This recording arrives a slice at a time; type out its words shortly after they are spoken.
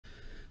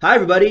Hi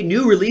everybody,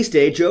 new release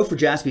day. Joe for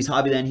Jaspys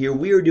Hobbyland here.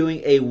 We are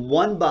doing a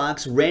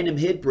one-box random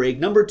hit break,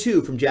 number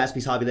 2 from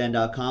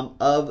JaspysHobbyland.com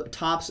of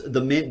Topps The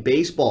Mint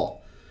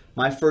Baseball.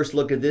 My first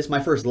look at this,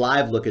 my first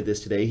live look at this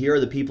today. Here are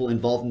the people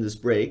involved in this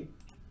break.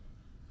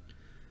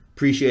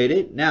 Appreciate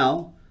it.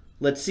 Now,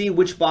 let's see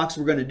which box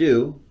we're going to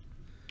do.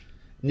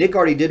 Nick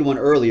already did one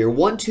earlier.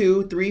 1,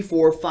 2, 3,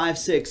 4, 5,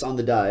 6 on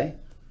the die.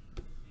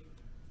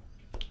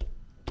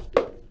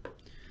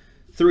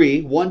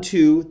 3, 1,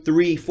 2,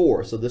 3,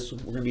 4. So this, we're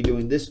going to be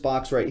doing this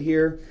box right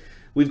here.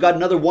 We've got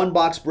another one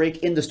box break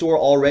in the store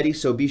already,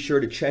 so be sure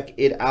to check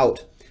it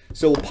out.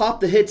 So we'll pop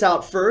the hits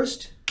out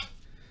first,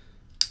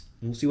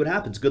 and we'll see what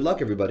happens. Good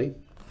luck, everybody.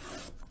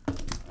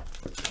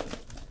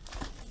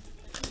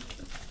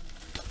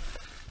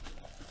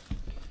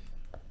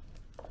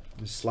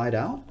 Just slide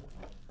out.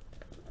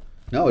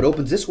 No, it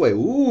opens this way.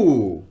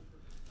 Ooh.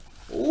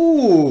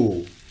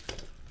 Ooh.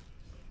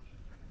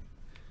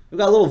 We've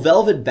got a little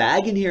velvet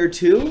bag in here,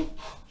 too.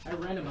 I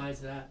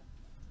randomized that.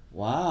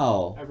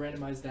 Wow. I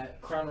randomized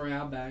that Crown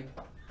Royale bag.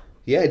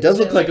 Yeah, it does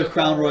look like a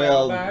Crown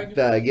Royale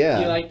bag, yeah.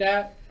 You like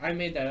that? I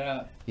made that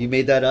up. You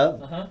made that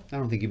up? Uh-huh. I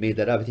don't think you made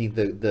that up. I think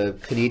the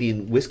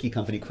Canadian whiskey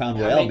company Crown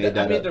Royale made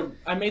that up.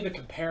 I made the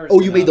comparison.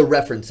 Oh, you made the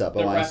reference up.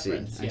 Oh, I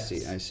see. Yes.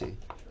 I see.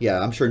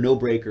 Yeah, I'm sure no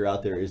breaker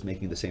out there is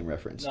making the same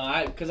reference.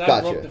 No, because I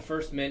Gotcha. broke the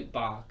first mint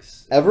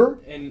box. Ever?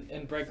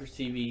 In Breakers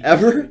TV.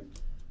 Ever?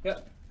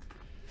 Yep.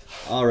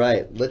 All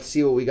right, let's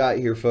see what we got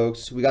here,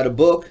 folks. We got a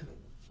book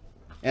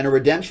and a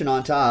redemption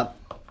on top.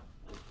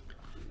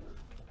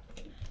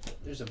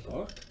 There's a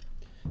book?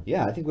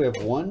 Yeah, I think we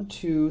have 1,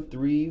 2,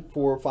 3,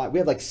 4, 5. We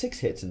have like 6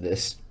 hits in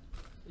this.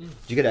 Did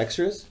you get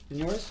extras in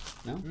yours?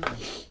 No? All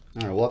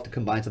right, we'll have to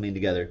combine something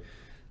together.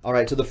 All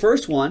right, so the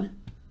first one,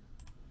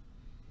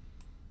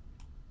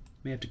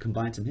 may have to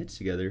combine some hits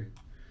together.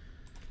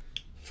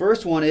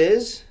 First one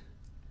is,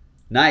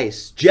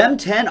 nice, Gem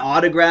 10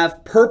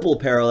 autograph, purple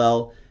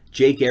parallel,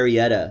 Jake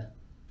Arrieta.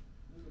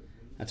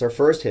 That's our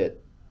first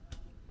hit.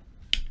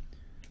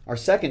 Our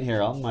second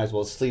here, I might as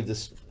well sleeve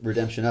this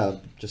redemption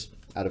up, just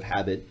out of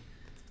habit.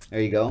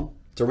 There you go.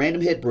 It's a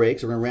random hit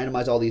break, so we're going to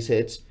randomize all these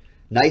hits.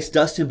 Nice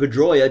Dustin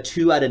Pedroia,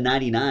 2 out of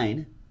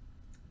 99.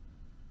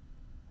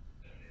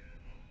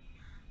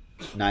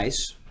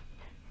 Nice.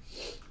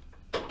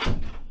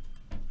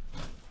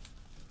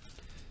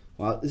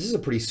 Wow, this is a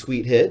pretty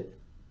sweet hit.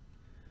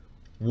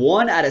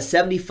 1 out of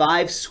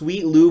 75,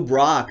 Sweet Lou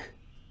Brock.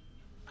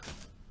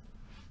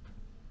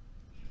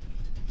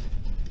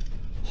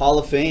 Hall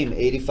of Fame,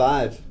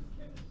 85.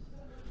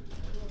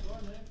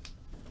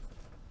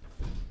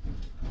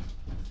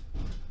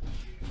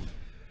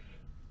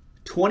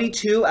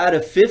 $22 out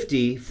of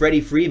 50,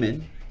 Freddie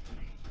Freeman.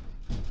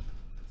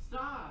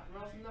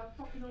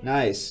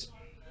 Nice.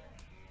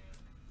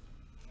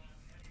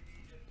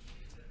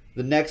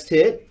 The next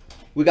hit,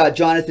 we got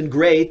Jonathan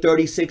Gray,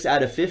 36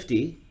 out of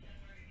 50.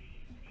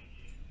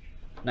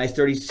 Nice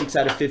 36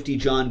 out of 50,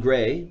 John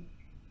Gray.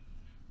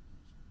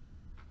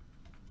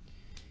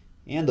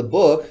 And the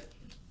book.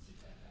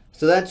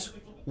 So that's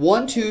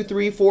 1, 2,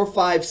 3, 4,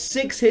 5,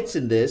 6 hits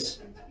in this.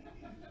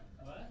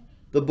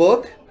 The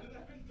book.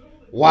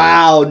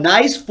 Wow,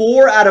 nice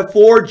 4 out of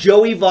 4,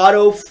 Joey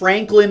Votto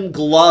Franklin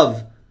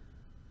glove.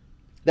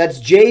 That's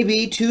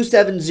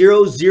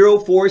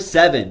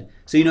JB270047.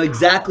 So you know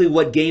exactly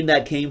what game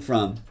that came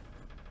from.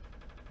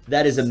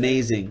 That is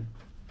amazing.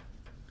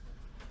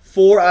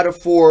 4 out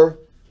of 4,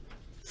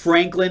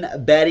 Franklin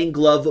batting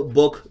glove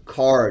book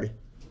card.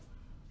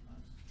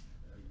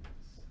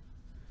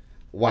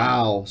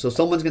 Wow. So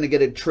someone's going to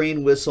get a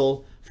train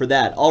whistle for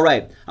that. All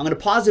right. I'm going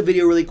to pause the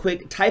video really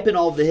quick, type in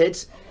all of the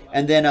hits,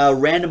 and then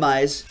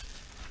randomize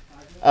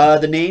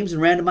the names and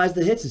randomize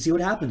the hits and see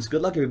what happens.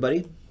 Good luck,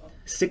 everybody.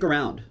 Stick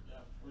around.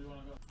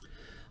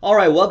 All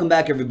right. Welcome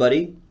back,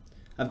 everybody.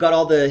 I've got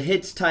all the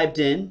hits typed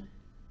in.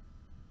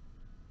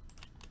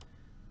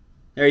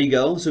 There you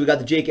go. So we got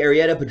the Jake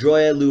Arrieta,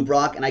 Pedroia, Lou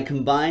Brock, and I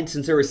combined,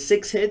 since there were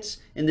 6 hits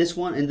in this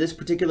one, in this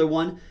particular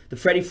one, the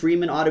Freddie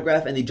Freeman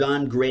autograph and the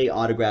John Gray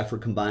autograph were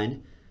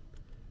combined.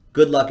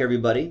 Good luck,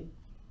 everybody.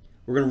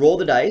 We're going to roll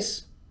the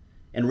dice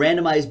and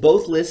randomize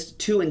both lists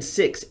 2 and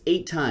 6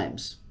 8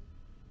 times.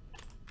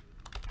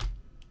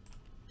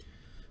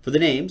 For the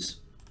names,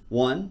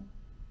 1,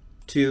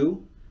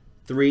 2,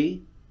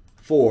 3,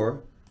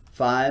 4,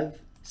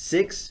 5,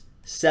 6,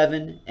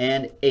 7,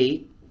 and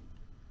 8.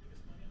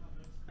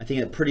 I think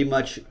it pretty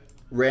much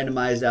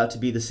randomized out to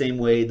be the same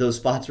way those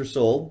spots were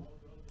sold.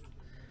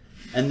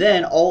 And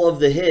then all of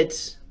the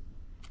hits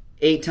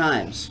 8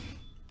 times.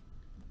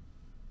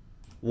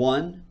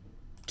 1,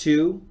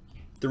 2,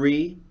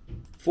 3,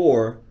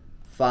 4,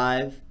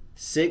 5,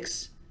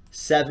 6,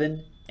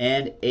 7,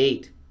 and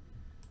 8.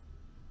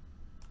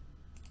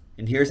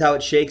 And here's how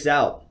it shakes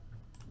out.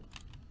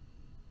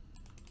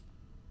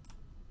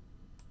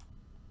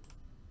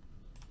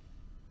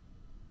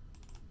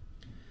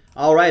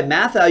 All right,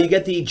 Matthew, you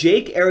get the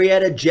Jake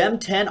Arrieta Gem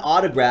 10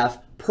 autograph,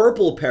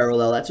 purple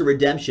parallel. That's a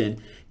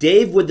redemption.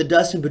 Dave with the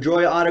Dustin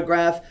Pedroia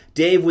autograph.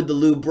 Dave with the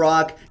Lou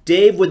Brock.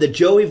 Dave with the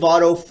Joey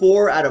Votto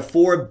 4 out of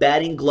 4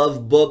 batting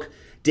glove book.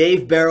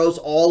 Dave Barrows,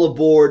 all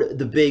aboard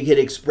the Big Hit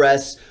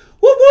Express.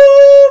 Whoop,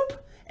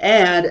 whoop!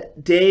 And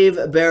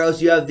Dave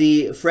Barrows, you have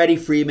the Freddie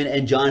Freeman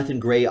and Jonathan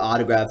Gray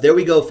autograph. There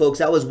we go, folks.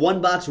 That was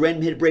one box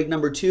random hit break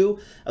number 2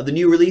 of the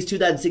new release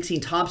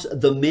 2016 Topps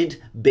The Mint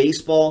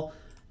Baseball.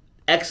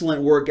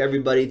 Excellent work,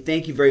 everybody.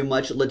 Thank you very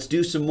much. Let's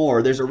do some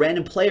more. There's a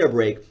random player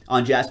break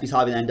on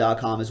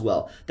JaspysHobbyland.com as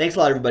well. Thanks a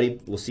lot, everybody.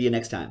 We'll see you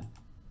next time.